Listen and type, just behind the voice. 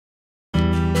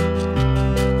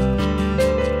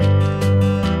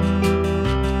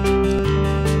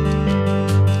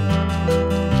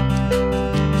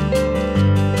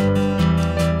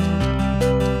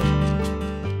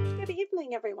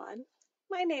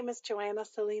name is Joanna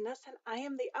Salinas, and I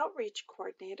am the Outreach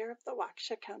Coordinator of the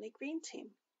Waukesha County Green Team.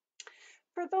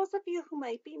 For those of you who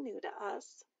might be new to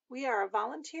us, we are a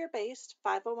volunteer-based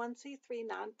 501c3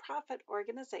 nonprofit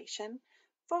organization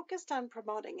focused on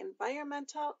promoting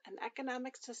environmental and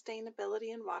economic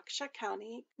sustainability in Waukesha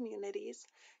County communities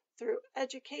through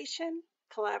education,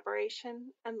 collaboration,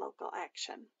 and local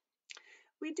action.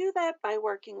 We do that by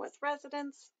working with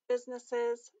residents,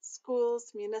 businesses,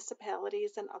 schools,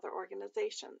 municipalities, and other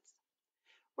organizations.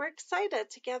 We're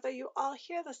excited to gather you all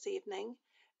here this evening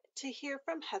to hear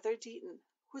from Heather Deaton,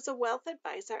 who's a wealth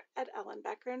advisor at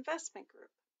Ellenbecker Investment Group.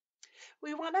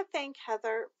 We want to thank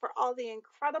Heather for all the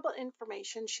incredible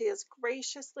information she has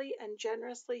graciously and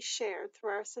generously shared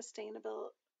through our Sustainable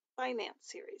Finance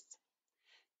series.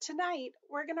 Tonight,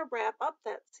 we're going to wrap up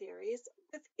that series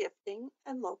with gifting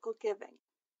and local giving.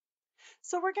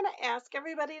 So we're going to ask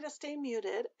everybody to stay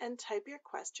muted and type your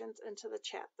questions into the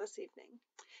chat this evening.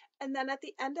 And then at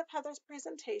the end of Heather's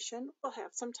presentation, we'll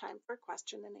have some time for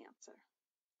question and answer.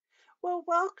 Well,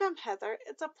 welcome, Heather.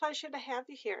 It's a pleasure to have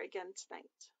you here again tonight.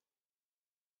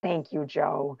 Thank you,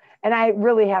 Joe. And I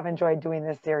really have enjoyed doing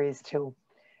this series too.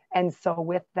 And so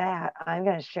with that, I'm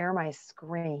going to share my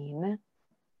screen.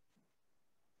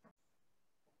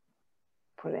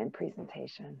 Put it in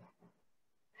presentation.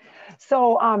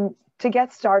 So to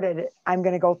get started, I'm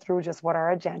going to go through just what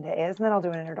our agenda is, and then I'll do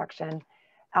an introduction.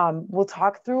 We'll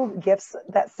talk through gifts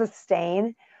that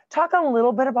sustain, talk a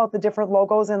little bit about the different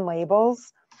logos and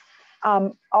labels,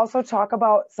 also talk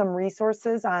about some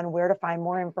resources on where to find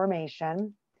more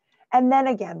information. And then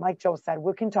again, like Joe said,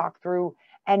 we can talk through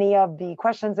any of the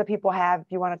questions that people have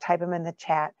if you want to type them in the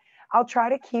chat. I'll try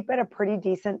to keep it a pretty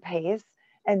decent pace.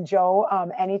 And Joe,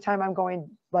 anytime I'm going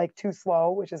like too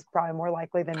slow, which is probably more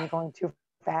likely than me going too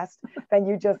fast, then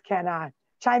you just can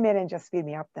chime in and just speed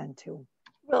me up then too.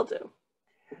 Will do.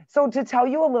 So to tell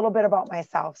you a little bit about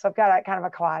myself, so I've got a kind of a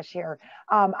collage here.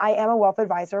 I am a wealth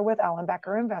advisor with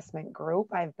Ellenbecker Investment Group.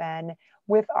 I've been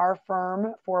with our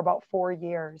firm for about 4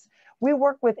 years. We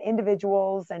work with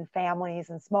individuals and families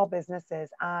and small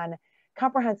businesses on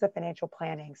comprehensive financial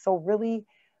planning. So really,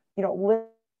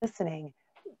 listening,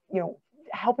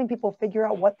 helping people figure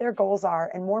out what their goals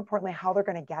are and more importantly, how they're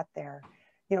going to get there.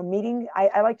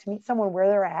 I like to meet someone where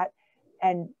they're at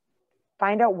and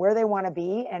find out where they want to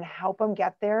be and help them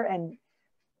get there and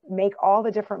make all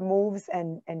the different moves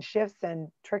and shifts and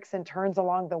tricks and turns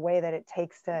along the way that it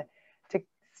takes to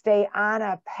stay on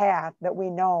a path that we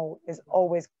know is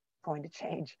always going to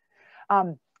change.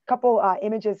 Couple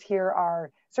images here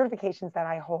are certifications that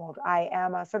I hold. I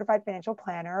am a certified financial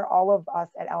planner. All of us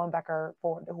at Ellenbecker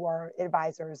who are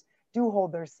advisors do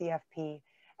hold their CFP,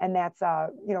 and that's a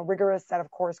rigorous set of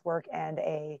coursework and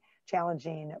a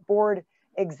challenging board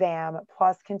exam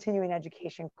plus continuing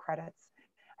education credits.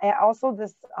 And also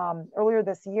earlier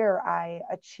this year, I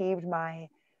achieved my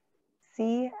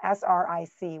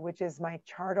CSRIC, which is my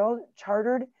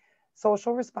Chartered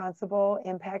Social Responsible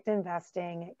Impact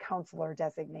Investing Counselor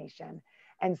designation.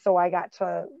 And so I got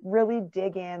to really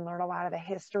dig in, learn a lot of the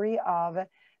history of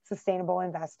sustainable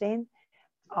investing,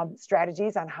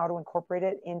 strategies on how to incorporate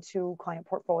it into client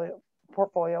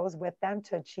portfolios with them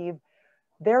to achieve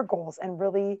their goals and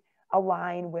really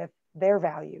align with their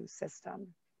value system.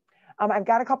 I've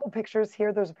got a couple pictures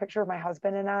here. There's a picture of my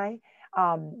husband and I.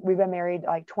 We've been married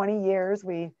like 20 years.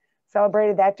 We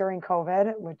celebrated that during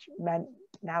COVID, which meant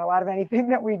not a lot of anything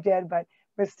that we did, but it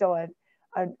was still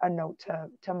a note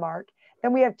to mark.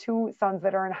 Then we have 2 sons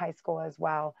that are in high school as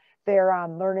well. They're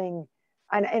learning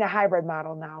in a hybrid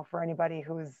model now for anybody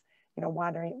who's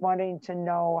wanting to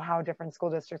know how different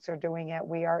school districts are doing it.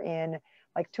 We are in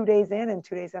like 2 days in and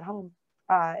 2 days at home,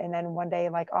 and then 1 day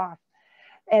like off.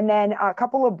 And then a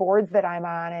couple of boards that I'm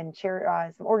on and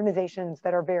chair some organizations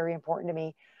that are very important to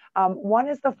me. One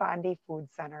is the Fondi Food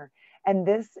Center, and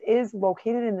this is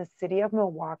located in the city of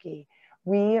Milwaukee.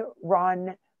 We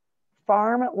run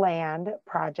farmland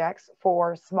projects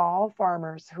for small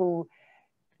farmers who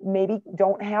maybe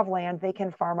don't have land they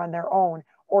can farm on their own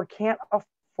or can't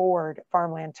afford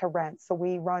farmland to rent. So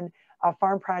we run a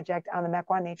farm project on the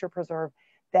Mequon Nature Preserve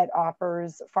that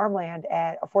offers farmland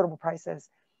at affordable prices.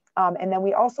 And then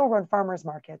we also run farmers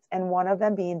markets, and one of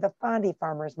them being the Fondi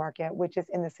Farmers Market, which is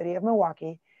in the city of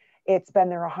Milwaukee. It's been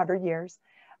there 100 years,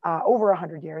 over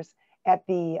 100 years, at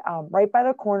the right by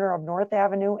the corner of North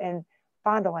Avenue and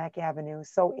Fond du Lac Avenue.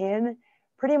 So in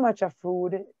pretty much a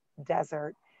food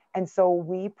desert. And so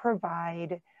we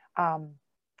provide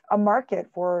a market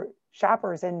for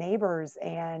shoppers and neighbors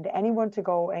and anyone to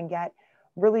go and get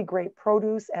really great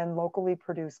produce and locally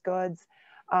produced goods,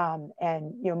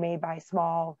 and made by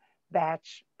small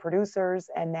batch producers.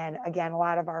 And then again, a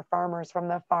lot of our farmers from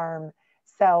the farm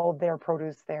sell their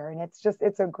produce there. And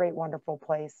it's a great, wonderful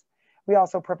place. We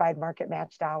also provide market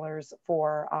match dollars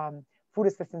for food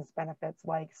assistance benefits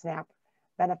like SNAP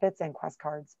benefits and Quest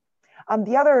cards.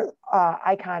 The other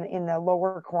icon in the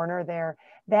lower corner there,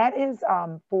 that is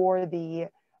for the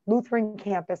Lutheran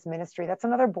Campus Ministry. That's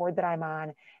another board that I'm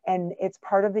on, and it's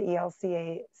part of the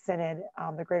ELCA Synod,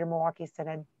 the Greater Milwaukee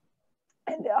Synod.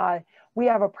 And we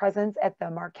have a presence at the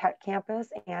Marquette campus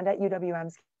and at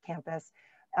UWM's campus,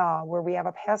 where we have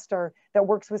a pastor that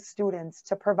works with students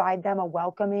to provide them a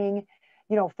welcoming,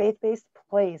 faith-based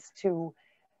place to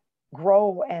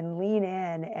grow and lean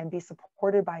in and be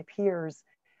supported by peers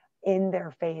in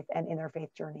their faith and in their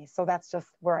faith journey. So that's just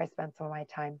where I spend some of my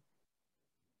time.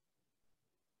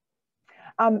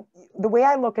 The way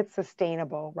I look at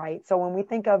sustainable, right? So when we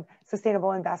think of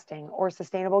sustainable investing or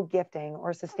sustainable gifting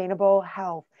or sustainable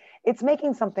health, it's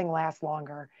making something last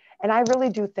longer. And I really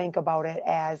do think about it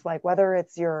as like, whether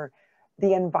it's the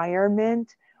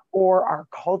environment or our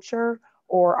culture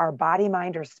or our body,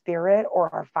 mind, or spirit,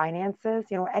 or our finances,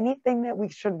 anything that we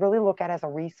should really look at as a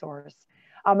resource.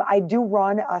 I do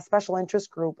run a special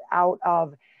interest group out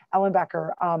of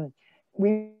Ellenbecker.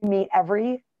 We meet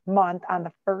every month on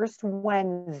the first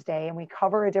Wednesday, and we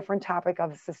cover a different topic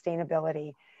of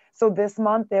sustainability. So this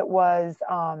month it was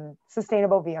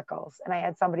sustainable vehicles, and I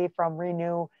had somebody from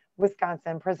Renew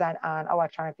Wisconsin present on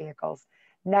electronic vehicles.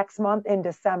 Next month in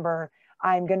December,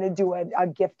 I'm going to do a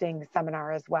gifting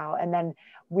seminar as well. And then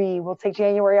we will take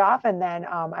January off. And then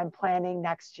I'm planning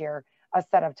next year a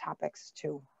set of topics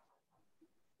too.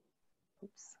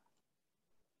 Oops.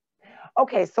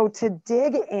 Okay, so to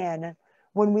dig in,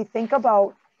 when we think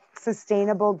about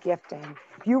sustainable gifting,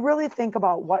 if you really think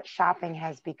about what shopping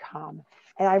has become,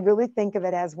 and I really think of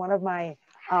it as one of my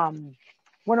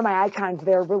icons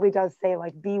there really does say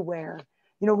like, beware.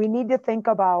 We need to think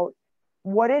about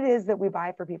what it is that we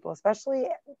buy for people, especially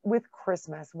with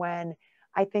Christmas, when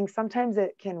I think sometimes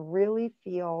it can really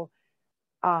feel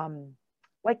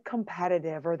like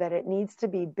competitive, or that it needs to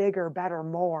be bigger, better,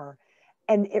 more.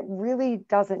 And it really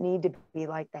doesn't need to be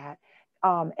like that.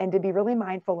 And to be really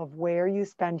mindful of where you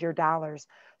spend your dollars.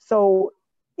 So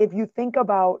if you think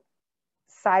about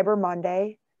Cyber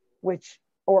Monday,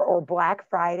 or Black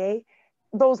Friday,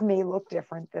 those may look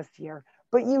different this year.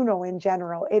 But in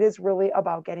general, it is really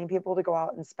about getting people to go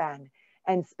out and spend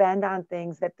on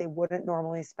things that they wouldn't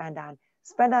normally spend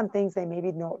on things they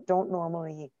maybe don't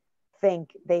normally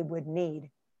think they would need,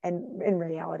 and in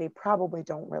reality probably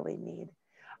don't really need.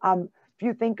 If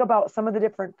you think about some of the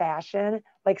different fashion,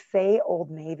 like say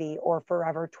Old Navy or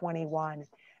Forever 21,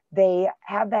 they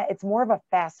have that, it's more of a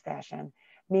fast fashion,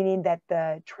 meaning that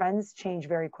the trends change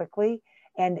very quickly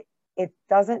and it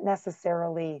doesn't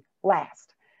necessarily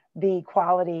last. The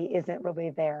quality isn't really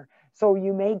there. So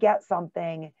you may get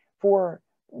something for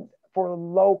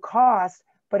low cost,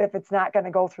 but if it's not going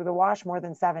to go through the wash more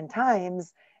than 7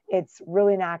 times, it's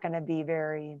really not going to be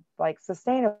very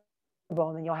sustainable,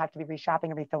 and then you'll have to be reshopping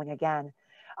and refilling again.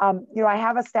 I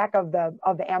have a stack of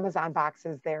the Amazon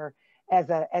boxes there as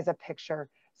a picture.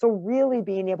 So really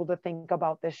being able to think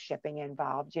about the shipping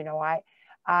involved.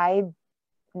 I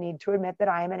need to admit that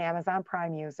I am an Amazon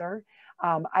Prime user.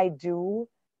 I do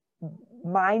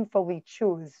mindfully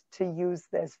choose to use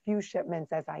as few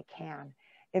shipments as I can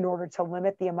in order to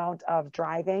limit the amount of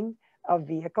driving of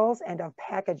vehicles and of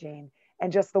packaging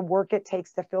and just the work it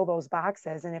takes to fill those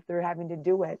boxes. And if they're having to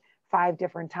do it 5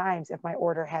 different times, if my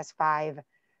order has 5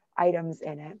 items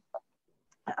in it.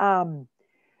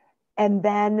 And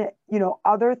then,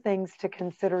 other things to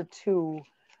consider too,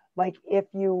 like if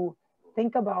you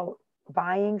think about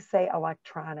buying, say,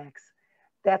 electronics,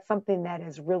 that's something that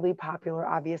is really popular,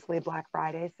 obviously Black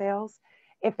Friday sales.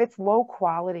 If it's low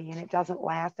quality and it doesn't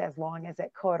last as long as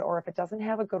it could, or if it doesn't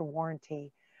have a good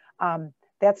warranty,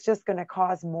 that's just going to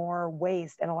cause more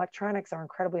waste. And electronics are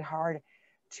incredibly hard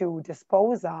to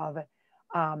dispose of,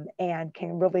 and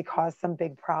can really cause some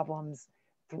big problems,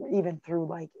 even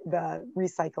through the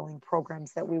recycling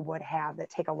programs that we would have that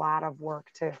take a lot of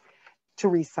work to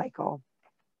recycle.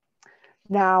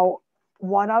 Now,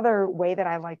 one other way that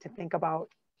I like to think about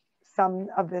some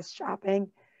of this shopping,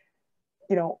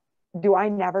 do I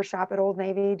never shop at Old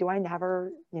Navy? Do I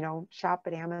never, shop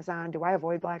at Amazon? Do I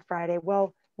avoid Black Friday?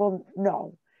 Well,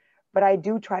 no, but I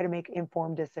do try to make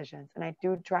informed decisions, and I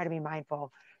do try to be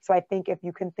mindful. So I think if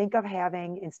you can think of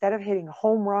having, instead of hitting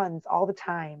home runs all the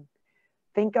time,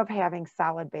 think of having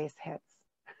solid base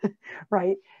hits,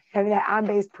 right? Having that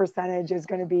on-base percentage is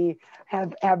going to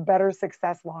have better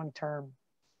success long-term.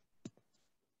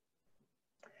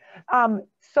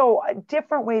 So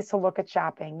different ways to look at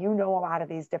shopping. You know, a lot of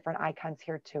these different icons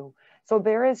here too. So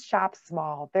there is Shop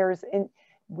Small.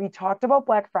 We talked about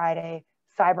Black Friday,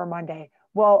 Cyber Monday.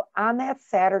 Well, on that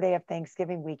Saturday of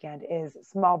Thanksgiving weekend is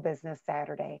Small Business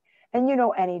Saturday. And you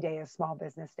know, any day is Small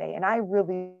Business Day. And I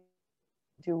really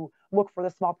do look for the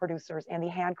small producers and the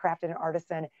handcrafted and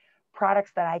artisan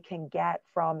products that I can get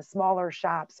from smaller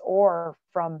shops or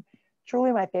from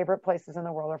truly my favorite places in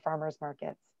the world are farmers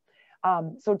markets.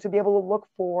 So to be able to look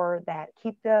for that,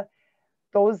 keep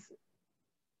those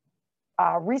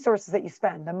resources that you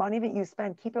spend, the money that you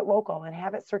spend, keep it local and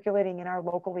have it circulating in our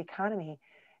local economy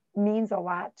means a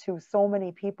lot to so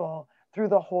many people through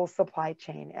the whole supply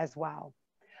chain as well.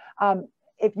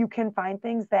 If you can find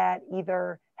things that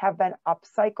either have been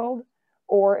upcycled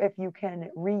or if you can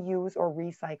reuse or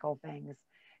recycle things.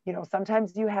 You know,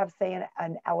 sometimes you have, say,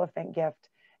 an elephant gift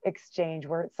exchange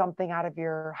where it's something out of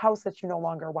your house that you no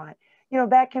longer want. You know,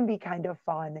 that can be kind of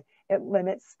fun. It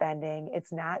limits spending.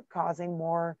 It's not causing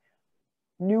more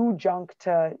new junk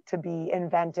to be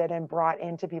invented and brought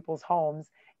into people's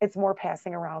homes. It's more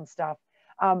passing around stuff.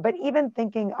 But even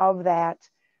thinking of that,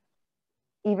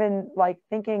 even like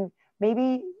thinking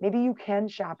maybe you can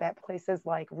shop at places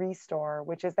like Restore,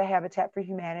 which is the Habitat for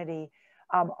Humanity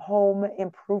home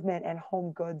improvement and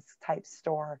home goods type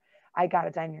store. I got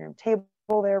a dining room table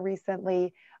there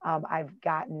recently. I've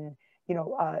gotten, you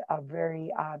know, a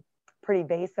very pretty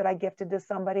vase that I gifted to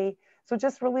somebody. So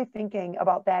just really thinking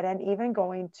about that, and even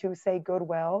going to, say,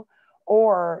 Goodwill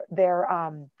or their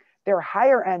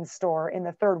higher end store in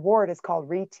the Third Ward is called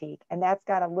Retique, and that's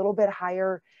got a little bit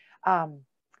higher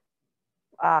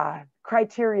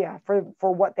criteria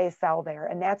for what they sell there,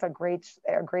 and that's a great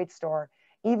store.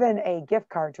 Even a gift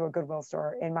card to a Goodwill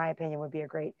store, in my opinion, would be a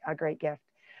great gift.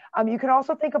 You can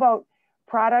also think about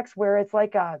products where it's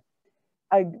like a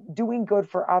doing good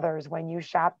for others when you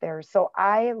shop there. So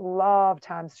I love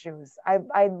Tom's shoes.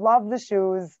 I love the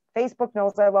shoes. Facebook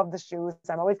knows I love the shoes.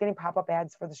 I'm always getting pop-up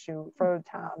ads for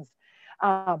Tom's.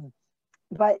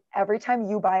 But every time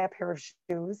you buy a pair of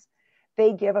shoes,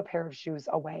 they give a pair of shoes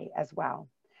away as well.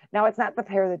 Now, it's not the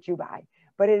pair that you buy,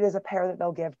 but it is a pair that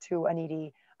they'll give to a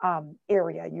needy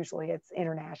area. Usually it's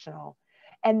international.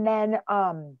 And then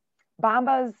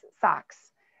Bombas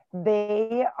socks.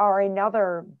 They are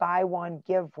another buy one,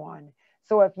 give one.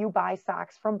 So if you buy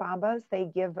socks from Bombas, they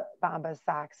give Bombas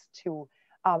socks to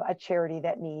a charity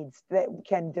that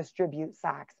can distribute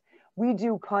socks. We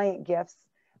do client gifts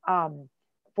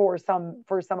for some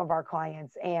of our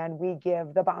clients, and we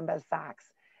give the Bombas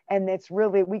socks. And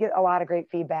we get a lot of great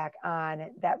feedback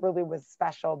on that. Really was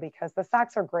special because the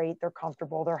socks are great. They're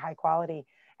comfortable, they're high quality.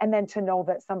 And then to know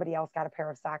that somebody else got a pair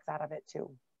of socks out of it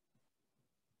too.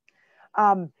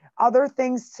 Other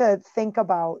things to think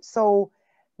about. So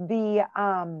the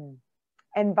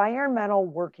Environmental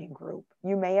Working Group,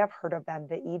 you may have heard of them,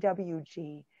 the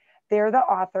EWG. They're the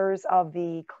authors of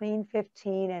the Clean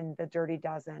 15 and the Dirty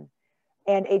Dozen,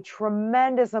 and a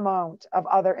tremendous amount of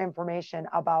other information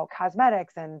about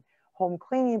cosmetics and home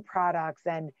cleaning products,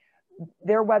 and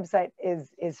their website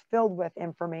is filled with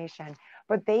information.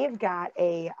 But they've got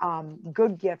a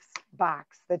good gifts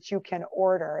box that you can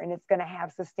order, and it's going to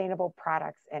have sustainable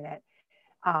products in it.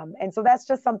 And so that's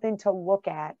just something to look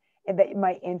at and that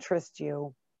might interest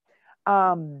you.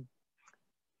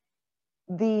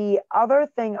 The other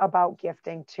thing about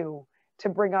gifting too, to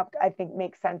bring up, I think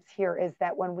makes sense here, is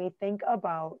that when we think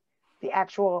about the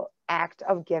actual act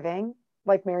of giving,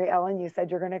 like Mary Ellen, you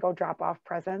said you're going to go drop off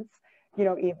presents. You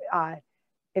know,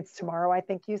 it's tomorrow, I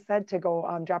think you said, to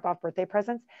go drop off birthday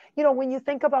presents. You know, when you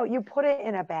think about, you put it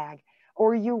in a bag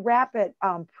or you wrap it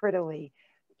prettily,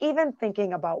 even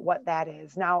thinking about what that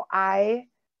is. Now,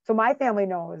 so my family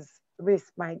knows, at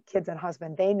least my kids and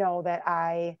husband, they know that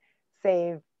I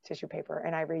save tissue paper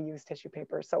and I reuse tissue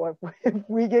paper. So if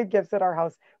we get gifts at our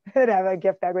house that have a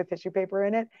gift bag with tissue paper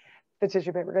in it, the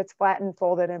tissue paper gets flattened,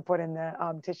 folded, and put in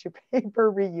the tissue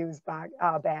paper reuse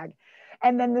bag.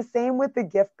 And then the same with the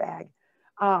gift bag.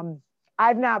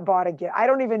 I've not bought a gift. I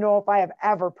don't even know if I have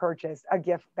ever purchased a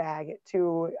gift bag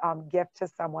to gift to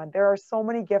someone. There are so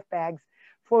many gift bags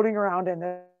floating around in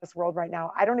this world right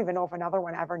now. I don't even know if another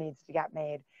one ever needs to get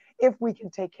made, if we can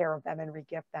take care of them and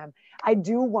regift them. I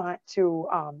do want to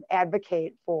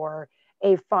advocate for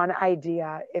a fun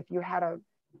idea. If you had a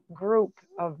group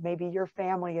of maybe your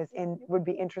family would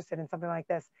be interested in something like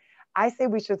this, I say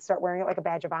we should start wearing it like a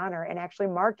badge of honor and actually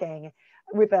marking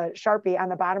with a Sharpie on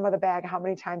the bottom of the bag how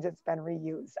many times it's been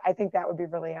reused. I think that would be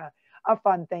really a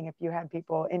fun thing if you had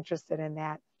people interested in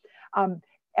that.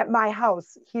 At my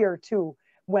house here too,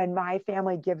 when my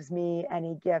family gives me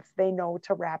any gifts, they know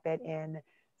to wrap it in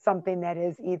something that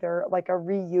is either like a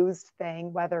reused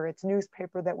thing, whether it's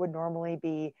newspaper that would normally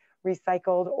be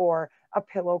recycled or a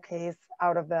pillowcase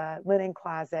out of the linen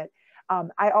closet.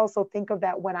 I also think of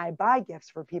that when I buy gifts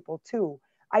for people too.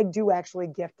 I do actually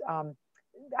gift, I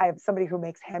have somebody who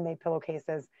makes handmade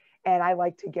pillowcases, and I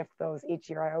like to gift those each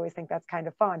year. I always think that's kind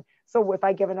of fun. So if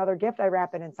I give another gift, I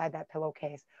wrap it inside that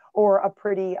pillowcase, or a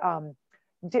pretty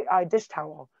dish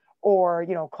towel, or,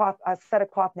 you know, cloth, a set of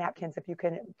cloth napkins, if you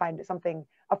can find something,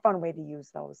 a fun way to use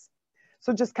those.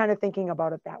 So just kind of thinking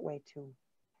about it that way too.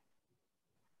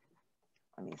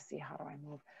 Let me see, how do I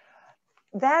move?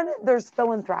 Then there's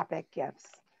philanthropic gifts.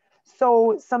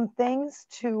 So some things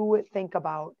to think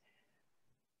about.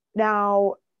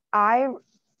 Now, I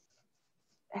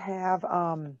have,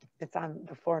 it's on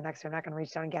the floor next to you. I'm not going to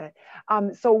reach down and get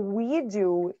it. So we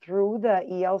do, through the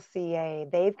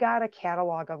ELCA, they've got a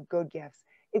catalog of good gifts.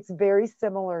 It's very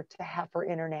similar to Heifer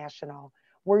International,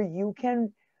 where you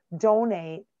can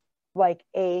donate, like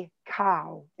a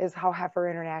cow is how Heifer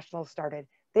International started.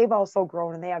 They've also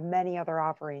grown and they have many other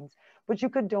offerings, but you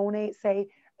could donate, say,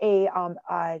 a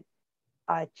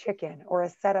chicken or a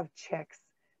set of chicks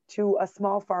to a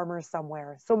small farmer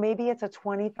somewhere. So maybe it's a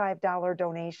 $25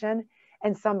 donation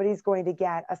and somebody's going to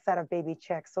get a set of baby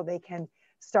chicks so they can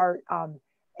start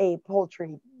a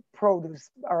poultry produce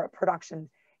or a production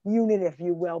unit, if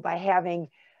you will, by having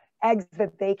eggs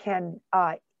that they can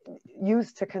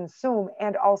use to consume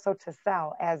and also to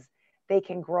sell as they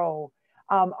can grow.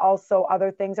 Also,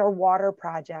 other things are water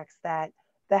projects that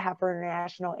the Heifer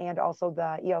International and also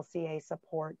the ELCA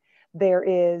support. There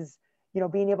is, you know,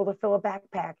 being able to fill a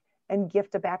backpack and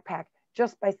gift a backpack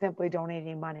just by simply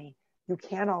donating money. You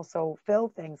can also fill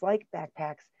things like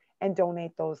backpacks and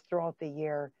donate those throughout the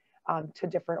year to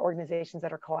different organizations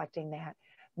that are collecting that.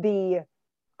 The,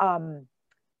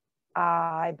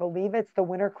 I believe it's the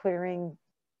Winter Clearing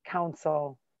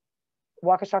Council,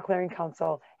 Waukesha Clearing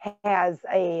Council has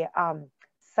a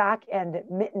sock and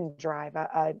mitten drive,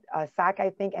 a sock, I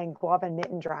think, and glove and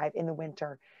mitten drive in the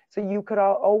winter. So you could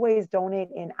always donate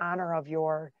in honor of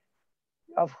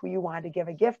who you want to give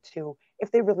a gift to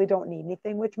if they really don't need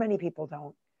anything, which many people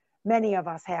don't. Many of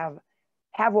us have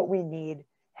what we need,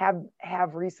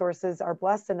 have resources, are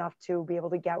blessed enough to be able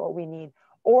to get what we need.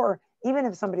 Or even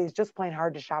if somebody's just plain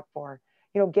hard to shop for,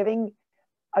 you know, giving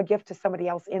a gift to somebody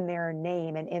else in their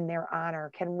name and in their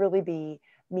honor can really be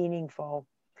meaningful.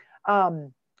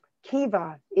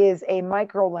 Kiva is a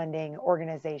micro lending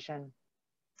organization.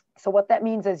 So what that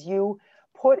means is you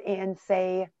put in,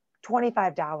 say,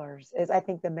 $25 is, I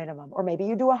think, the minimum, or maybe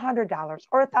you do $100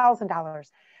 or $1,000.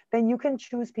 Then you can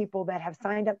choose people that have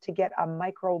signed up to get a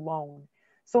micro loan.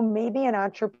 So maybe an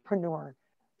entrepreneur,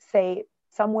 say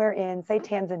somewhere in, say,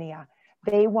 Tanzania,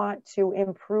 they want to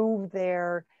improve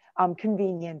their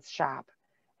convenience shop.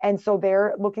 And so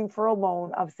they're looking for a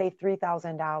loan of, say,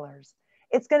 $3,000.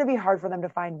 It's going to be hard for them to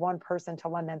find one person to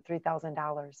lend them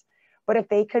 $3,000. But if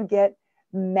they could get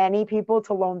many people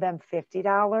to loan them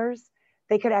 $50,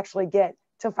 they could actually get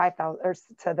to $5,000 or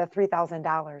to the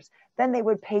 $3,000. Then they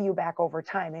would pay you back over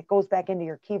time. It goes back into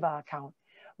your Kiva account,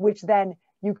 which then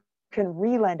you can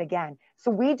relend again.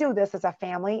 So we do this as a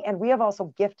family, and we have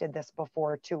also gifted this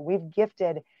before too. We've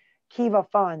gifted Kiva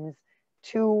funds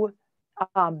to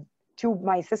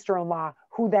my sister-in-law,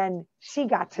 who then she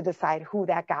got to decide who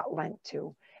that got lent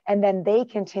to. And then they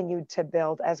continued to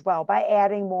build as well by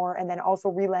adding more and then also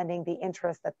relending the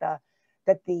interest that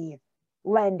the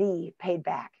lendee paid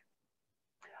back.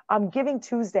 Giving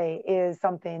Tuesday is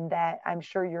something that I'm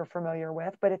sure you're familiar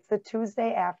with, but it's the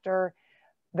Tuesday after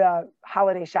the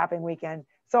holiday shopping weekend.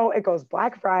 So it goes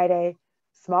Black Friday,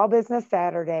 Small Business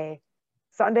Saturday,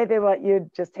 Sunday they let you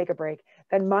just take a break.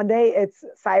 Then Monday it's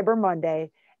Cyber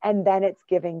Monday, and then it's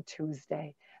Giving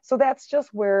Tuesday. So that's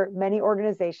just where many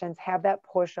organizations have that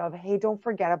push of, hey, don't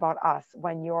forget about us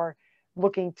when you're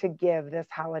looking to give this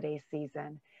holiday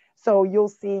season. So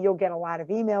you'll get a lot of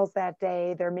emails that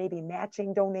day. There may be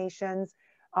matching donations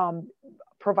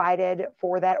provided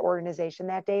for that organization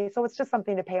that day. So it's just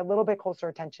something to pay a little bit closer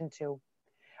attention to.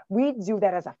 We do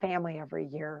that as a family every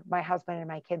year. My husband and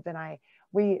my kids and I,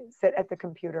 we sit at the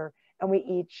computer and we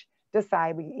each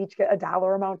decide, we each get a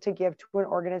dollar amount to give to an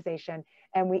organization,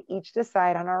 and we each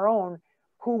decide on our own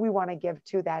who we want to give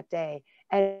to that day.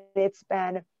 And it's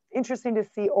been interesting to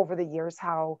see over the years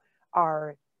how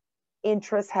our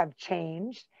interests have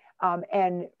changed.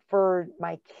 And for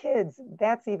my kids,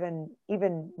 that's even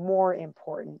more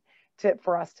important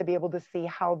for us to be able to see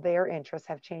how their interests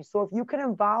have changed. So if you can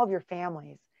involve your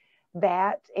families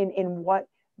that in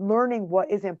learning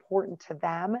what is important to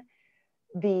them,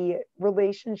 the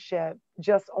relationship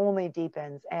just only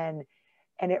deepens. And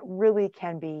and it really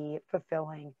can be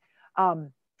fulfilling.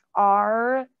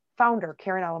 Our founder,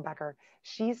 Karen Ellenbecker,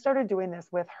 she started doing this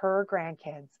with her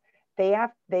grandkids.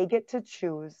 They get to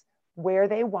choose where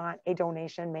they want a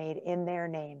donation made in their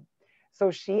name. So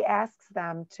she asks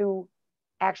them to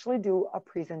actually do a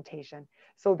presentation.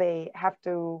 So they have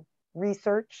to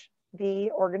research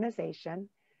the organization,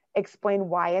 explain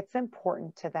why it's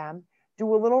important to them,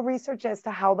 do a little research as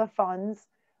to how the funds,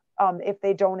 if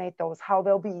they donate those, how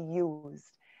they'll be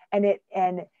used.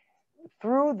 And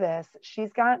through this,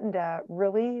 she's gotten to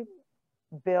really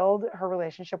build her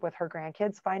relationship with her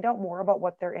grandkids, find out more about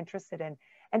what they're interested in,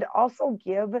 and also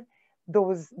give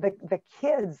the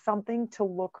kids something to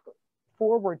look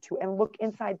forward to and look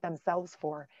inside themselves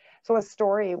for. So a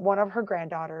story, one of her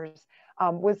granddaughters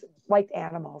was liked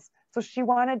animals. So she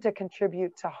wanted to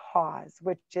contribute to HAWS,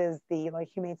 which is the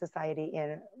Humane Society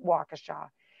in Waukesha.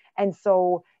 And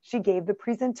so she gave the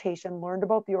presentation, learned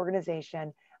about the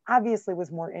organization, obviously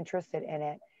was more interested in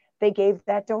it. They gave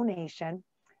that donation.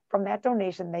 From that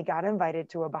donation, they got invited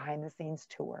to a behind the scenes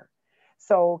tour.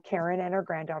 So Karen and her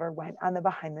granddaughter went on the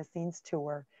behind the scenes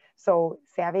tour. So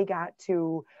Savvy got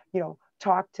to,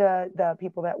 talk to the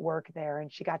people that work there,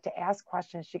 and she got to ask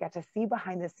questions. She got to see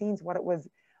behind the scenes what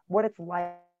it's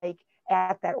like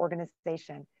at that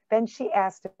organization. Then she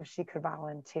asked if she could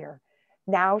volunteer.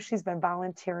 Now she's been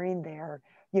volunteering there,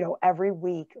 every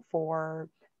week for,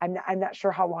 I'm not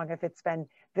sure how long, if it's been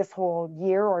this whole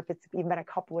year or if it's even been a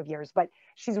couple of years, but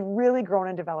she's really grown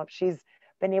and developed. She's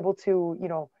been able to,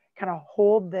 kind of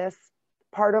hold this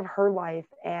part of her life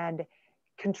and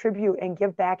contribute and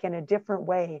give back in a different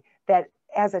way that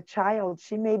as a child,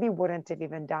 she maybe wouldn't have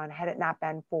even done had it not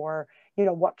been for,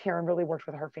 what Karen really worked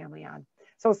with her family on.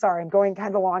 So sorry, I'm going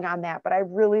kind of long on that, but I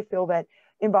really feel that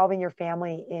involving your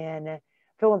family in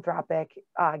philanthropic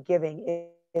giving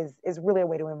is really a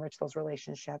way to enrich those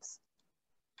relationships.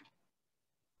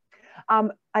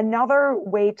 Another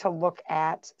way to look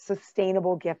at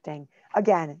sustainable gifting,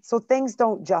 again, so things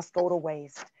don't just go to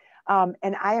waste.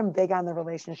 And I am big on the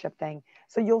relationship thing.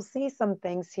 So you'll see some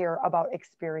things here about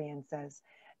experiences.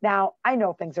 Now, I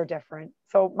know things are different.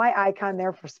 So my icon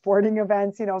there for sporting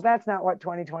events, that's not what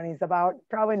 2020 is about,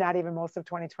 probably not even most of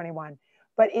 2021.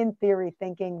 But in theory,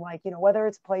 thinking whether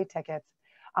it's play tickets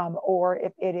or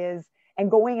if it is, and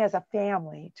going as a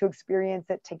family to experience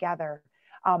it together,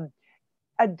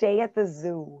 a day at the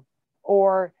zoo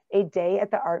or a day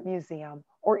at the art museum,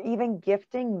 or even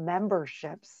gifting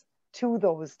memberships to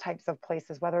those types of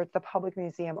places, whether it's the public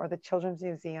museum or the children's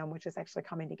museum, which is actually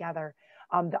coming together,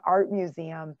 the art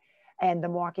museum and the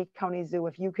Waukesha County Zoo.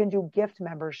 If you can do gift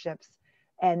memberships,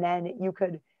 and then you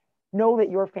could know that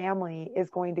your family is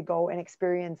going to go and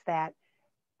experience that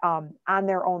on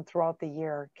their own throughout the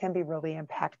year, can be really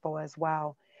impactful as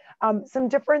well. Some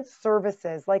different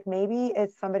services, like maybe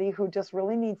it's somebody who just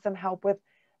really needs some help with,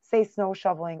 say, snow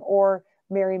shoveling or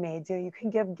Merry Maids. You can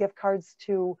give gift cards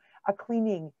to a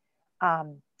cleaning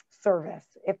service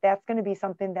if that's going to be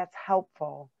something that's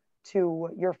helpful to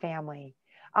your family.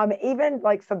 Even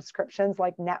like subscriptions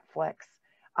like Netflix,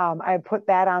 I put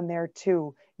that on there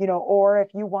too, or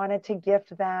if you wanted to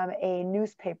gift them a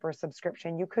newspaper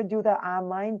subscription, you could do the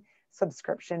online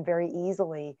subscription very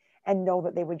easily and know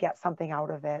that they would get something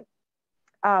out of it.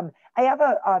 I have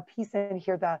a piece in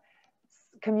here, the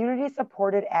community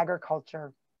supported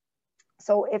agriculture.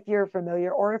 So if you're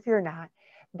familiar or if you're not,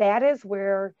 that is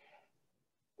where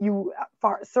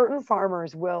certain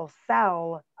farmers will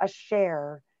sell a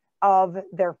share of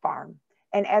their farm.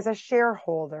 And as a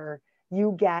shareholder,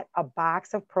 you get a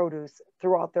box of produce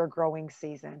throughout their growing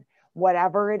season.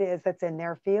 Whatever it is that's in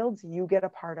their fields, you get a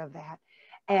part of that.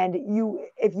 And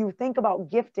if you think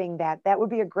about gifting that would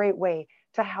be a great way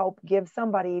to help give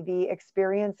somebody the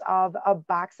experience of a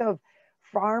box of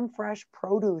farm fresh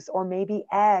produce, or maybe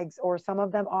eggs, or some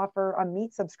of them offer a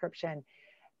meat subscription.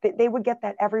 They would get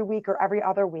that every week or every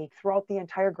other week throughout the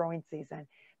entire growing season.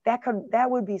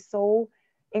 That would be so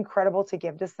incredible to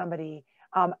give to somebody.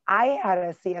 I had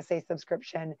a CSA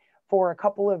subscription for a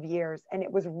couple of years, and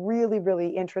it was really, really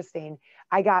interesting.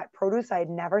 I got produce I had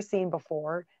never seen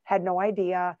before, had no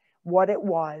idea what it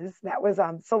was. That was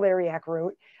celeriac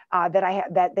root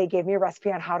that they gave me a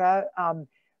recipe on how to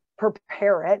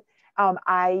prepare it.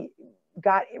 I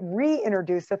got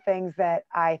reintroduced to things that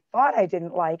I thought I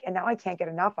didn't like, and now I can't get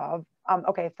enough of.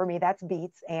 Okay, for me, that's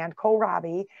beets and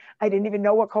kohlrabi. I didn't even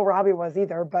know what kohlrabi was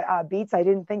either, but beets I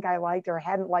didn't think I liked or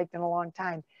hadn't liked in a long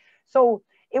time. So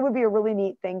it would be a really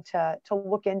neat thing to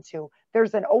look into.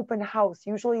 There's an open house,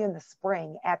 usually in the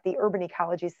spring, at the Urban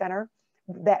Ecology Center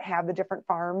that have the different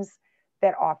farms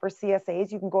that offer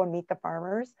CSAs. You can go and meet the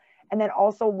farmers. And then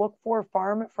also look for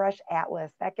Farm Fresh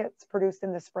Atlas that gets produced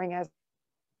in the spring as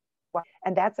well.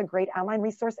 And that's a great online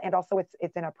resource. And also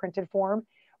it's in a printed form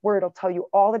where it'll tell you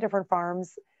all the different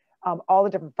farms, all the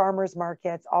different farmers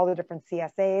markets, all the different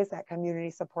CSAs, that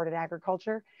community supported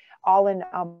agriculture, all in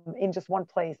just one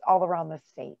place all around the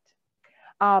state.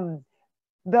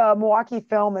 The Milwaukee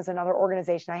Film is another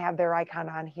organization. I have their icon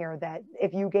on here, that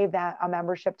if you gave that a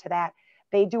membership to that,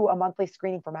 they do a monthly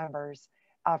screening for members,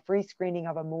 a free screening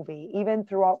of a movie. Even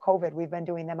throughout COVID, we've been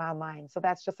doing them online. So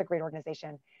that's just a great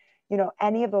organization. You know,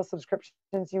 any of those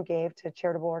subscriptions you gave to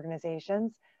charitable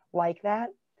organizations like that,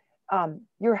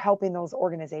 you're helping those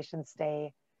organizations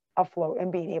stay afloat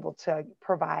and being able to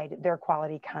provide their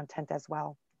quality content as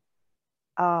well.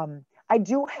 I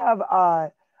do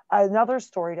have another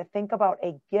story to think about,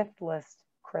 a gift list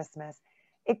Christmas.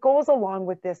 It goes along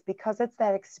with this because it's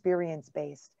that experience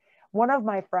based. One of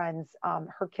my friends,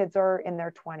 her kids are in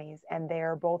their 20s and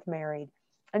they're both married.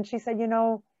 And she said, you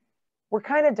know, we're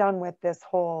kind of done with this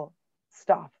whole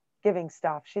stuff, giving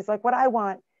stuff. She's like, what I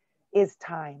want is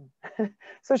time.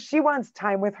 So she wants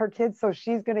time with her kids. So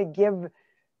she's going to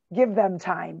give them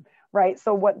time, right?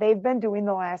 So what they've been doing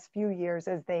the last few years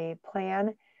is they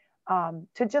plan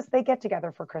they get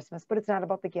together for Christmas, but it's not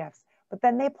about the gifts. But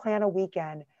then they plan a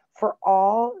weekend for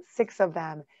all 6 of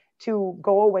them to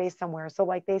go away somewhere. So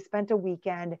like they spent a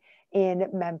weekend in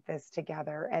Memphis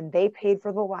together and they paid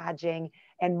for the lodging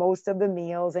and most of the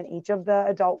meals, and each of the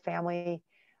adult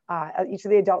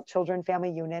children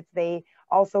family units, they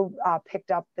also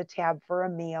picked up the tab for a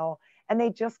meal, and they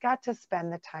just got to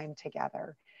spend the time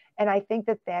together. And I think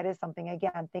that that is something,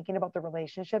 again, thinking about the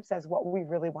relationships as what we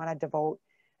really want to devote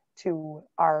to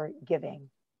our giving.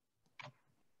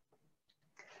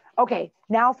 Okay,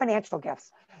 now financial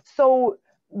gifts. So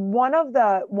one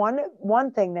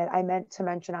thing that I meant to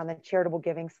mention on the charitable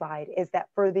giving slide is that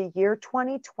for the year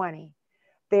 2020,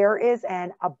 there is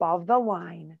an above the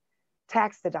line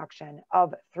tax deduction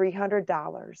of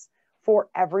 $300 for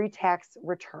every tax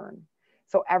return.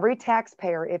 So every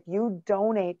taxpayer, if you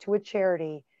donate to a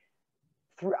charity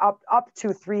up to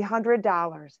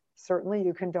 $300, certainly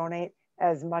you can donate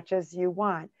as much as you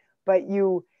want, but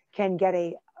you can get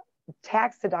a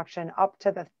tax deduction up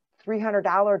to the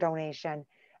 $300 donation.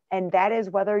 And that is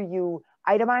whether you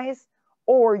itemize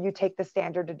or you take the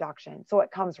standard deduction. So it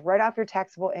comes right off your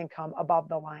taxable income above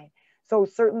the line. So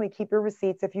certainly keep your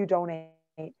receipts if you donate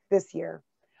this year.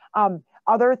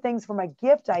 Other things from a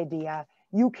gift idea,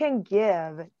 you can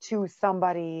give to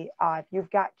somebody, if you've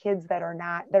got kids that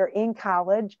are in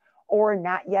college or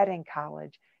not yet in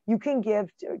college, you can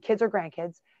give to kids or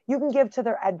grandkids, you can give to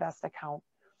their EdVest account.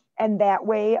 And that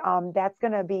way, that's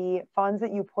going to be funds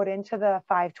that you put into the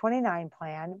 529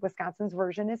 plan. Wisconsin's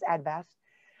version is EdVest.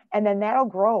 And then that'll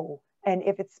grow. And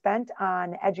if it's spent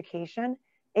on education,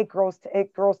 it grows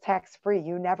tax-free.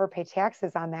 You never pay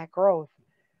taxes on that growth.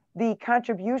 The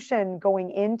contribution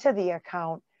going into the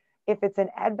account, if it's an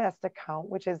EdVest account,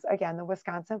 which is, again, the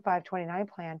Wisconsin 529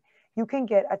 plan, you can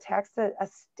get a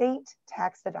state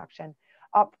tax deduction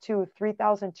up to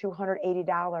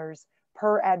 $3,280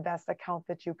 per EdVest account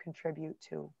that you contribute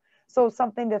to. So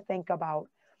something to think about.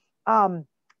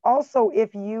 Also,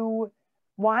 if you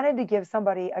wanted to give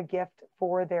somebody a gift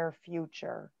for their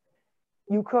future,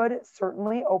 you could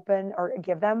certainly open or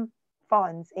give them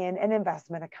funds in an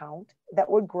investment account that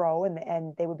would grow,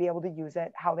 and they would be able to use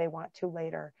it how they want to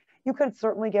later. You could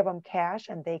certainly give them cash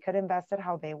and they could invest it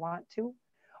how they want to.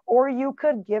 Or you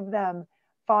could give them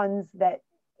funds that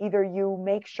either you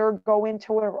make sure go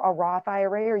into a Roth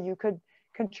IRA, or you could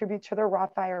contribute to their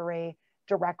Roth IRA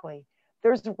directly.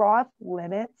 There's Roth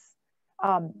limits.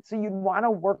 So you'd want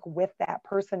to work with that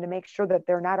person to make sure that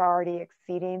they're not already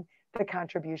exceeding the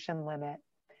contribution limit.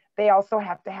 They also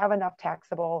have to have enough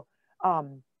taxable,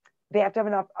 they have to have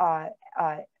enough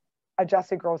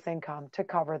adjusted gross income to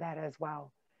cover that as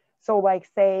well. So like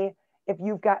say, if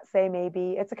you've got, say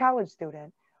maybe it's a college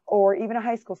student or even a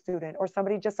high school student or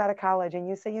somebody just out of college, and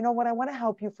you say, you know what, I want to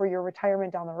help you for your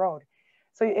retirement down the road.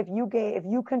 So if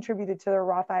you contributed to their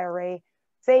Roth IRA,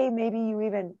 say maybe you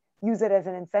even use it as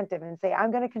an incentive and say,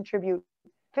 I'm going to contribute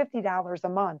 $50 a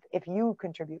month if you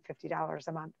contribute $50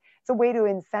 a month. It's a way to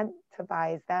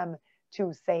incentivize them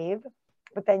to save,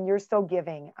 but then you're still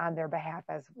giving on their behalf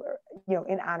as, you know,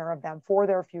 in honor of them for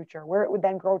their future, where it would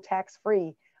then grow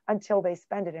tax-free until they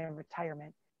spend it in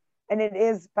retirement. And it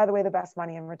is, by the way, the best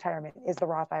money in retirement is the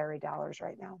Roth IRA dollars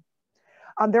right now.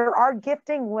 There are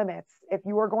gifting limits. If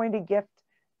you are going to gift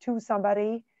to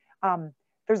somebody,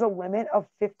 there's a limit of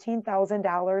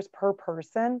 $15,000 per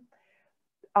person.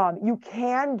 You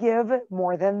can give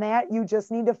more than that. You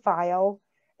just need to file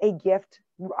a gift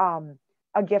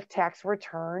tax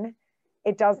return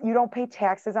It does, you don't pay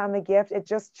taxes on the gift. It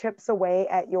just chips away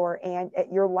at your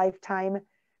lifetime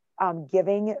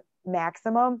giving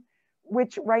maximum,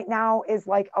 which right now is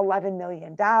like $11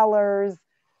 million.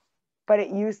 But it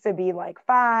used to be like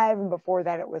 5, and before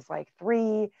that it was like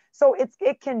 3. So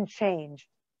it can change.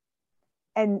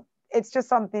 And it's just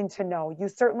something to know. You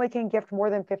certainly can gift more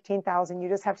than 15,000. You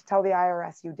just have to tell the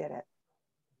IRS you did it.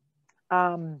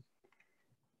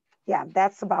 Yeah,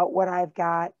 that's about what I've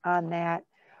got on that.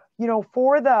 You know,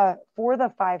 for the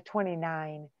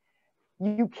 529,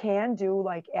 you can do,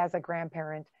 like, as a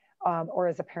grandparent or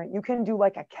as a parent, you can do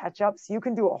like a catch up. So you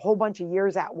can do a whole bunch of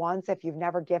years at once if you've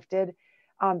never gifted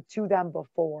to them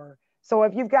before. So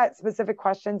if you've got specific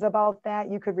questions about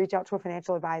that, you could reach out to a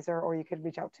financial advisor or you could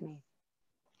reach out to me.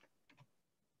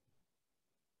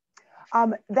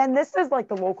 Then this is like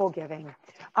the local giving.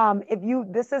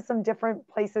 This is some different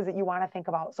places that you want to think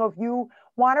about. So if you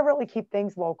want to really keep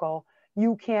things local,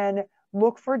 you can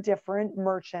look for different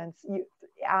merchants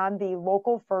on the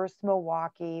Local First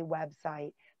Milwaukee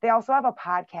website. They also have a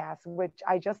podcast, which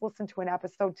I just listened to an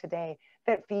episode today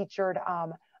that featured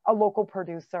a local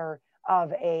producer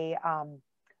of a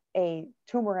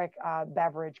turmeric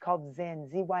beverage called Zyn,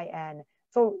 Z-Y-N.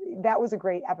 So that was a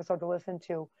great episode to listen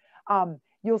to.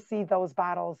 You'll see those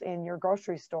bottles in your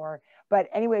grocery store. But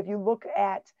anyway, if you look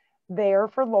at there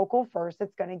for Local First,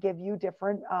 it's going to give you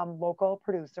different local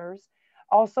producers.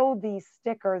 Also, the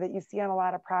sticker that you see on a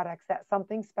lot of products, that's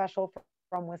something special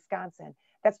from Wisconsin.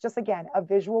 That's just, again, a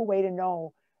visual way to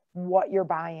know what you're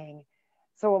buying.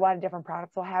 So a lot of different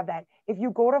products will have that. If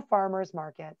you go to farmers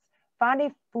markets,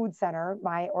 Fondy Food Center,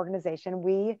 my organization,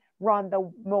 we run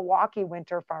the Milwaukee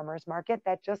Winter Farmers Market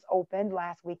that just opened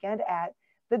last weekend at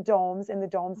the Domes, in the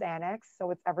Domes Annex.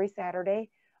 So it's every Saturday,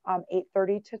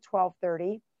 8:30 to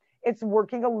 12:30. It's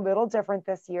working a little different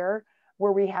this year,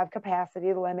 where we have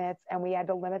capacity limits and we had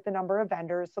to limit the number of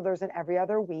vendors. So there's an every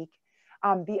other week.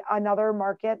 Another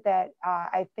market that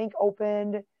I think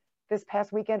opened this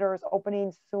past weekend or is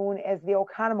opening soon is the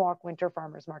Oconomowoc Winter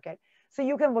Farmers Market. So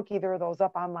you can look either of those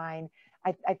up online.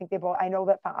 I think they both, I know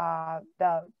that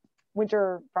the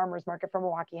Winter Farmers Market from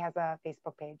Milwaukee has a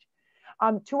Facebook page.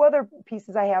 2 other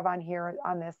pieces I have on here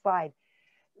on this slide.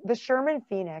 The Sherman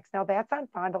Phoenix, now that's on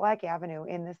Fond du Lac Avenue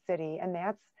in the city, and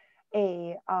that's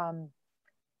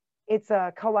it's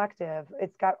a collective.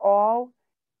 It's got all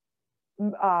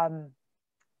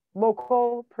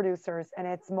local producers, and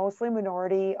it's mostly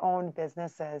minority owned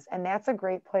businesses, and that's a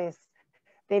great place.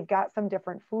 They've got some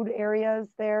different food areas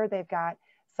there. They've got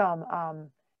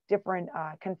some different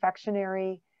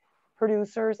confectionery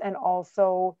producers, and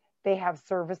also they have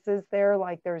services there,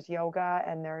 like there's yoga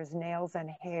and there's nails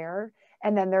and hair.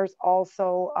 And then there's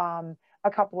also a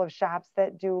couple of shops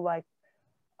that do like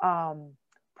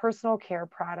personal care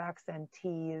products and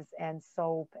teas and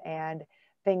soap and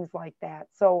things like that.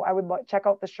 So I would check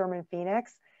out the Sherman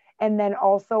Phoenix. And then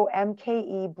also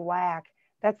MKE Black,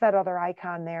 that's that other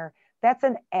icon there. That's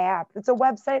an app. It's a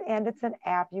website and it's an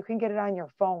app. You can get it on your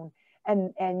phone,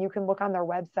 and you can look on their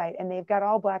website, and they've got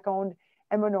all Black owned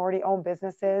and minority owned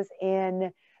businesses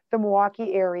in the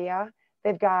Milwaukee area.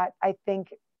 They've got, I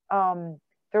think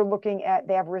they're looking at,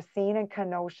 they have Racine and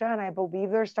Kenosha, and I believe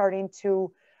they're starting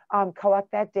to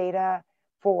collect that data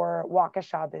for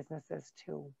Waukesha businesses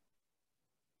too.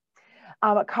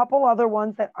 A couple other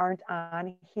ones that aren't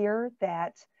on here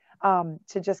that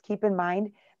to just keep in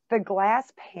mind. The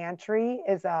Glass Pantry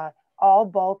is a all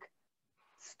bulk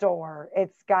store.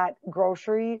 It's got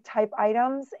grocery type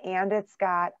items, and it's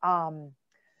got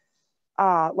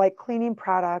like cleaning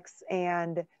products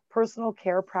and personal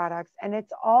care products, and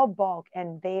it's all bulk,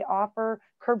 and they offer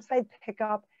curbside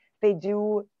pickup. They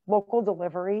do local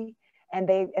delivery, and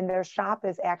their shop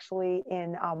is actually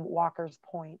in Walker's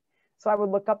Point. So I would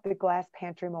look up the Glass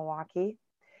Pantry Milwaukee.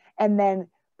 And then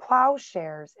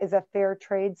Plowshares is a fair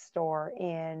trade store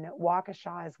in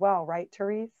Waukesha as well, right,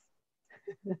 Therese?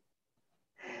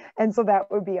 And so that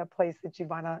would be a place that you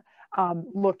want to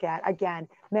look at. Again,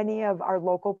 many of our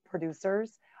local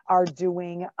producers are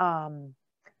doing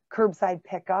curbside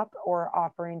pickup or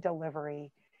offering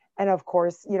delivery. And of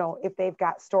course, you know, if they've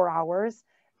got store hours,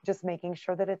 just making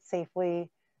sure that it's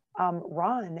safely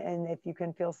run, and if you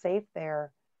can feel safe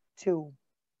there too.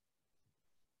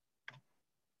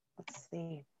 Let's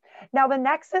see. Now the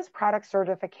next is product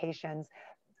certifications.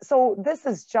 So this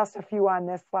is just a few on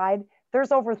this slide.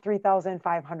 There's over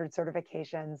 3,500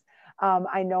 certifications.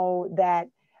 I know that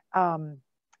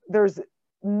there's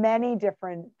many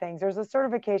different things. There's a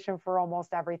certification for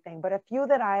almost everything, but a few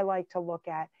that I like to look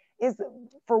at is,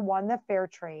 for one, the fair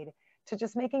trade, to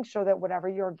just making sure that whatever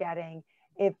you're getting,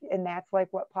 and that's like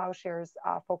what Plowshares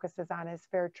focuses on, is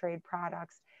fair trade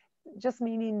products. just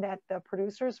meaning that the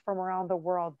producers from around the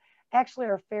world actually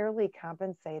are fairly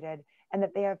compensated and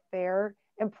that they have fair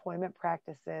employment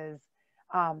practices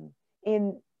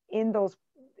in those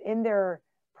in their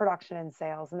production and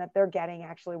sales, and that they're getting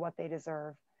actually what they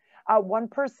deserve.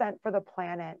 1% for the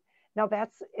planet. Now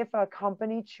that's if a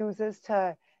company chooses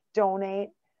to donate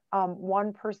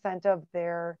 1% of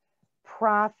their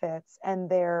profits and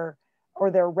their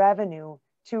revenue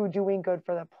to doing good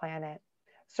for the planet.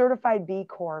 Certified B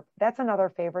Corp, that's another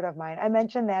favorite of mine. I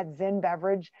mentioned that Zinn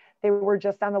Beverage, they were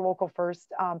just on the Local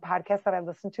First podcast that I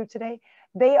listened to today.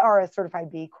 They are a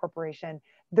certified B Corporation.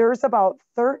 There's about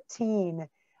 13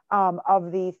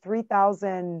 of the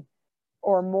 3,000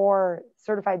 or more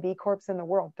certified B Corps in the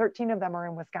world. 13 of them are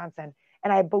in Wisconsin.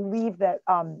 And I believe that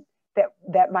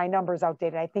that my number is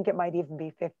outdated. I think it might even be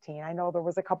 15. I know there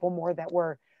was a couple more that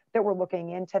were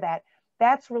looking into that.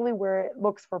 That's really where it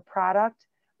looks for profit,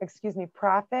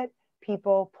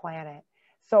 people, planet.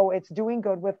 So it's doing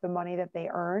good with the money that they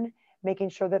earn, making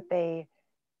sure that they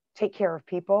take care of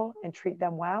people and treat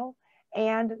them well,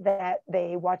 and that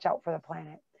they watch out for the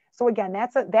planet. So again,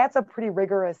 that's a pretty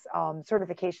rigorous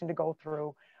certification to go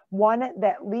through. One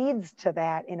that leads to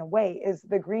that in a way is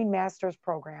the Green Masters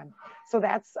program. So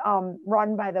that's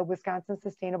run by the Wisconsin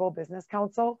Sustainable Business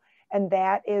Council. And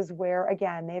that is where,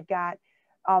 again, they've got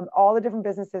all the different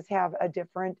businesses have a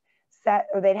different set,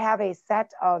 or they'd have a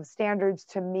set of standards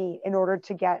to meet in order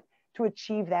to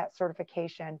achieve that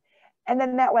certification. And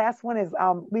then that last one is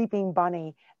Leaping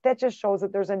Bunny. That just shows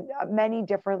that there's many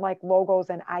different like logos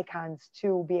and icons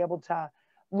to be able to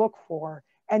look for.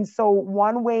 And so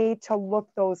one way to look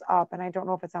those up, and I don't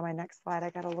know if it's on my next slide, I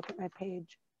got to look at my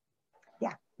page.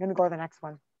 Yeah, I'm going to go to the next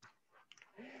one.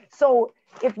 So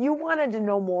if you wanted to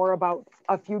know more about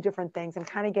a few different things and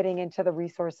kind of getting into the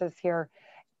resources here,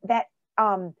 that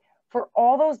for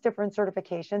all those different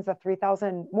certifications, the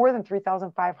more than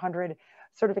 3,500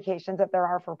 certifications that there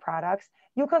are for products,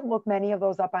 you could look many of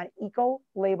those up on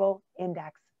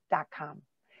ecolabelindex.com.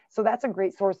 So that's a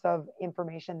great source of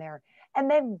information there. And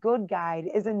then Good Guide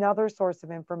is another source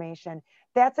of information.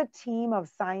 That's a team of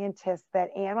scientists that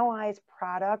analyze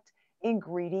product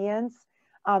ingredients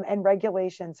and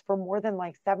regulations for more than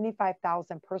like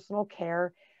 75,000 personal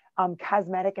care,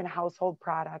 cosmetic and household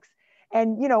products.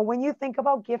 And, you know, when you think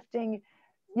about gifting,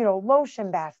 you know,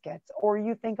 lotion baskets, or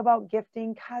you think about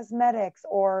gifting cosmetics,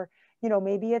 or, you know,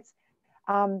 maybe it's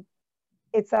a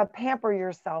pamper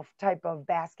yourself type of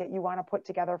basket you want to put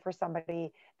together for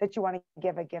somebody that you want to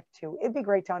give a gift to. It'd be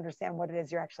great to understand what it is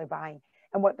you're actually buying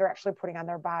and what they're actually putting on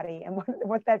their body, and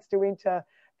what that's doing to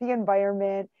the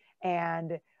environment,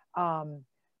 and, you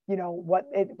know, what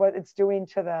it's doing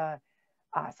to the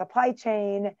supply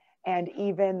chain, and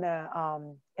even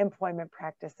the employment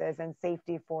practices and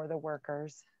safety for the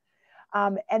workers.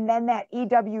 And then that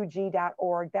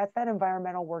EWG.org, that's that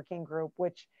environmental working group,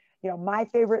 which, you know, my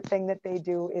favorite thing that they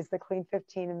do is the Clean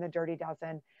 15 and the Dirty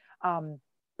Dozen.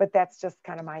 But that's just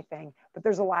kind of my thing. But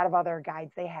there's a lot of other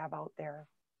guides they have out there.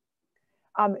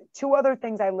 Two other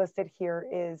things I listed here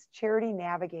is Charity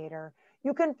Navigator.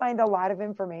 You can find a lot of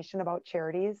information about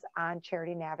charities on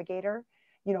Charity Navigator.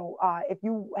 You know, if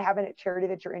you have a charity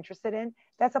that you're interested in,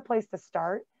 that's a place to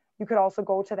start. You could also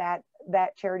go to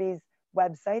that charity's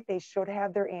website. They should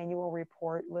have their annual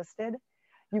report listed.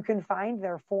 You can find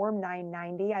their Form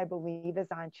 990, I believe,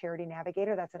 is on Charity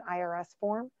Navigator. That's an IRS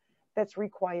form that's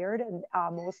required. And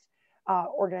most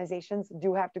organizations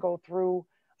do have to go through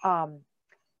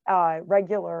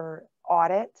regular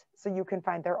audit. So you can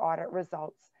find their audit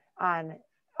results on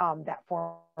that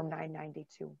Form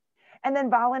 992. And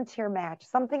then Volunteer Match,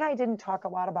 something I didn't talk a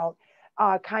lot about,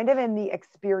 kind of in the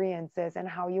experiences and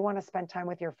how you want to spend time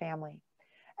with your family.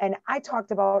 And I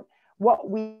talked about what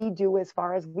we do as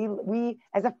far as we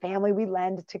as a family, we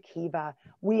lend to Kiva.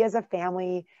 We as a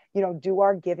family, you know, do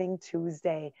our Giving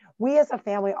Tuesday. We as a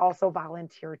family also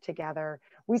volunteer together.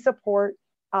 We support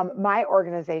my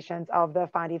organizations of the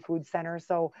Fondy Food Center.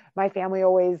 So my family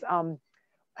always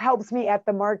helps me at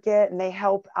the market, and they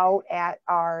help out at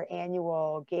our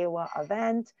annual gala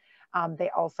event. They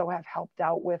also have helped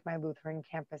out with my Lutheran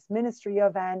Campus Ministry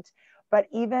event. But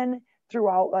even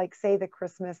throughout, like, say, the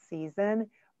Christmas season,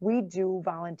 we do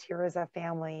volunteer as a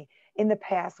family. In the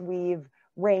past, we've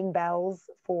rang bells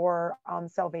for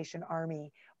Salvation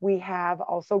Army. We have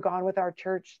also gone with our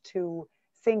church to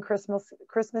sing Christmas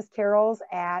carols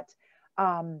at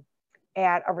a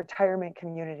retirement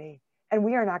community. And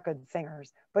we are not good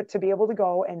singers, but to be able to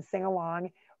go and sing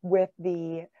along with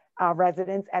the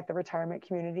residents at the retirement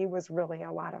community was really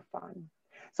a lot of fun.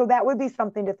 So that would be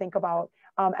something to think about.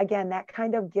 Again, that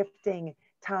kind of gifting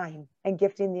time and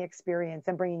gifting the experience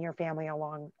and bringing your family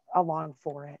along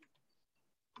for it.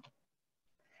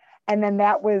 And then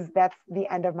that's the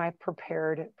end of my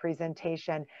prepared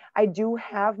presentation. I do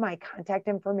have my contact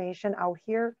information out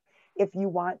here. If you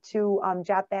want to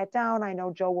jot that down, I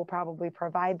know Joe will probably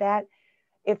provide that.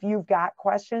 If you've got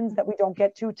questions that we don't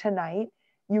get to tonight,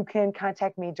 you can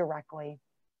contact me directly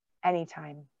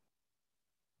anytime.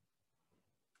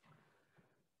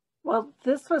 Well,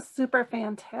 this was super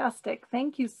fantastic.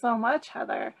 Thank you so much,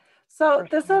 Heather. So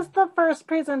this is the first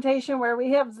presentation where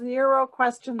we have 0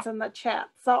 questions in the chat.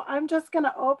 So I'm just going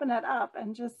to open it up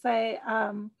and just say,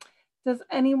 does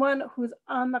anyone who's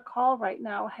on the call right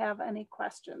now have any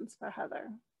questions for Heather?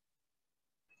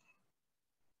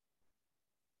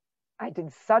 I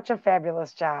did such a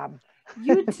fabulous job.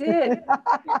 You did.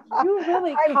 You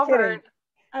really covered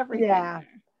everything. Yeah,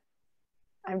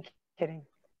 I'm kidding.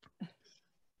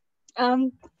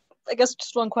 I guess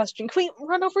just one question. Can we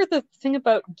run over the thing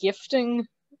about gifting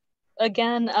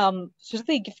again?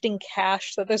 Specifically gifting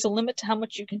cash, that there's a limit to how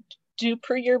much you can do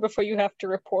per year before you have to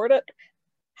report it.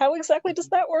 How exactly does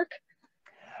that work?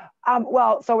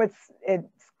 Well, so it's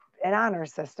an honor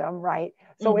system, right?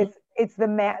 So it's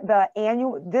the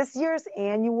annual, this year's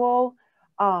annual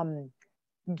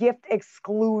gift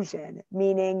exclusion,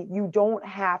 meaning you don't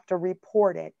have to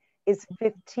report it, is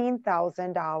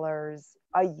 $15,000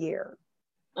 a year.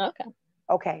 Okay.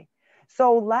 Okay.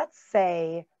 So let's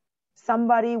say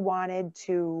somebody wanted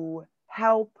to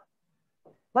help.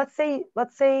 Let's say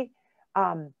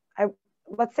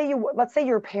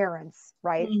your parents,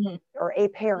 right? Or a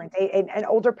parent, an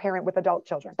older parent with adult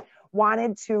children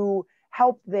wanted to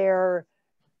help their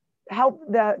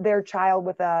child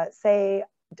with a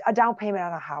down payment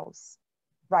on a house,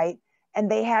 right? And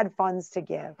they had funds to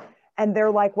give. And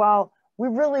they're like, well, we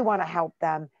really want to help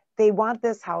them. They want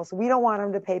this house. We don't want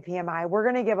them to pay PMI. We're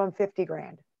going to give them 50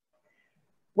 grand.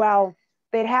 Well,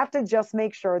 they'd have to just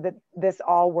make sure that this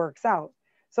all works out.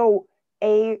 So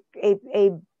a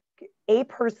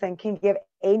person can give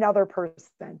another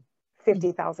person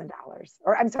 $50,000,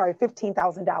 or I'm sorry,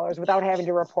 $15,000 without having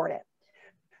to report it.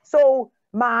 So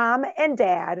mom and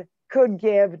dad could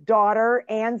give daughter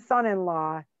and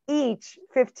son-in-law each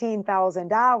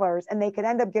 $15,000, and they could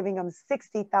end up giving them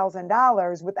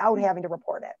 $60,000 without having to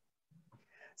report it.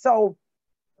 So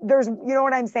there's, you know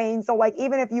what I'm saying? So like,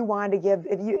 even if you wanted to give,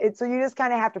 so you just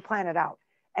kind of have to plan it out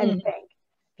and think.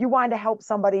 If you wanted to help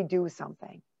somebody do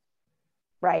something,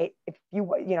 right? If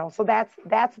so that's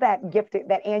that gift,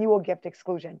 that annual gift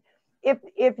exclusion. If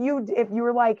you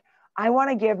were like, I want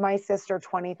to give my sister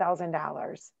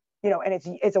 $20,000, and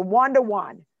it's a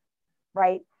 1-to-1,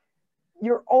 right?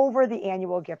 You're over the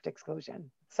annual gift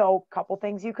exclusion. So a couple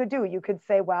things you could do. You could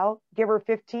say, well, give her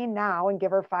 15 now and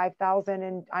give her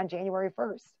 5,000 on January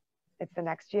 1st. It's the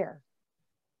next year,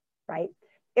 right?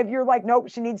 If you're like, nope,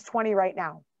 she needs 20 right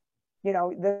now.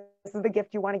 This is the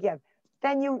gift you want to give.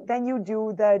 Then you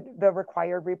do the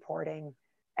required reporting,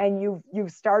 and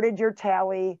you've started your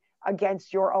tally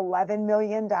against your $11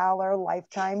 million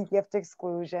lifetime gift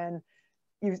exclusion.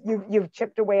 You've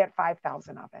chipped away at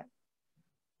 5,000 of it.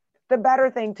 The better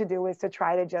thing to do is to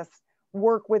try to just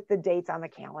work with the dates on the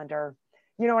calendar.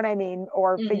 You know what I mean?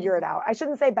 Or figure it out. I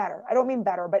shouldn't say better. I don't mean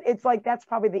better, but it's like, that's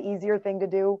probably the easier thing to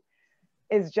do,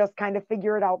 is just kind of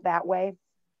figure it out that way.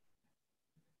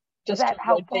 Just to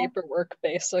avoid paperwork,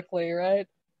 basically, right?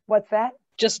 What's that?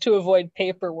 Just to avoid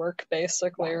paperwork,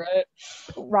 basically, right?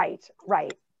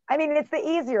 Right. I mean, it's the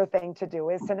easier thing to do,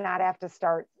 is to not have to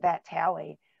start that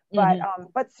tally.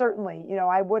 But certainly,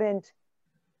 I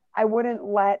wouldn't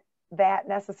let that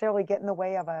necessarily get in the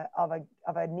way of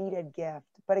a needed gift.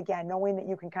 But again, knowing that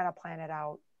you can kind of plan it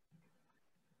out.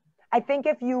 I think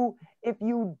if you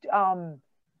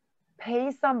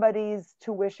pay somebody's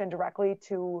tuition directly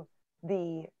to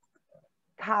the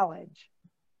college,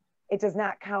 it does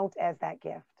not count as that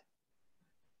gift.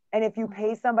 And if you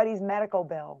pay somebody's medical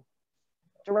bill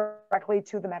directly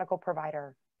to the medical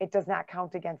provider, it does not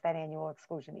count against that annual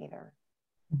exclusion either.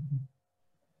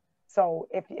 So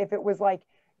if it was like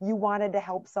you wanted to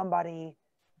help somebody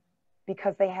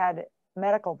because they had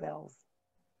medical bills,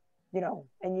 and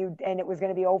it was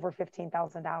going to be over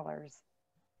 $15,000,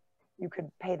 you could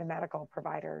pay the medical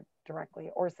provider directly,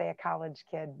 or say a college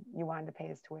kid, you wanted to pay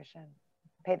his tuition,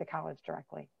 pay the college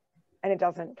directly, and it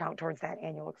doesn't count towards that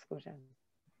annual exclusion.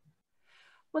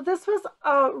 Well, this was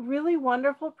a really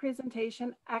wonderful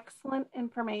presentation, excellent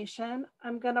information.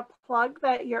 I'm going to plug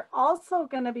that you're also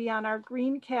going to be on our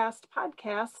Greencast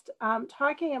podcast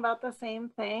talking about the same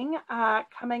thing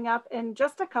coming up in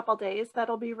just a couple days.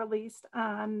 That'll be released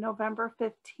on November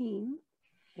 15th.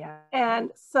 Yeah.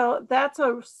 And so that's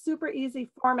a super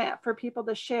easy format for people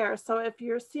to share. So if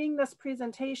you're seeing this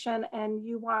presentation and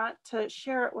you want to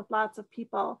share it with lots of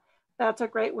people, that's a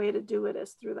great way to do it,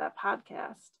 is through that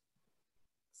podcast.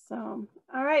 So,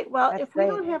 all right. Well, That's if we great.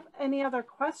 don't have any other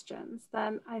questions,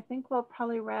 then I think we'll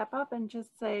probably wrap up and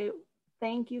just say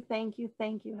thank you, thank you,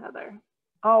 thank you, Heather.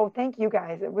 Oh, thank you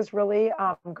guys. It was really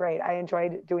great. I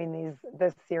enjoyed doing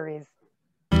this series.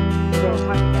 We'll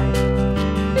talk again.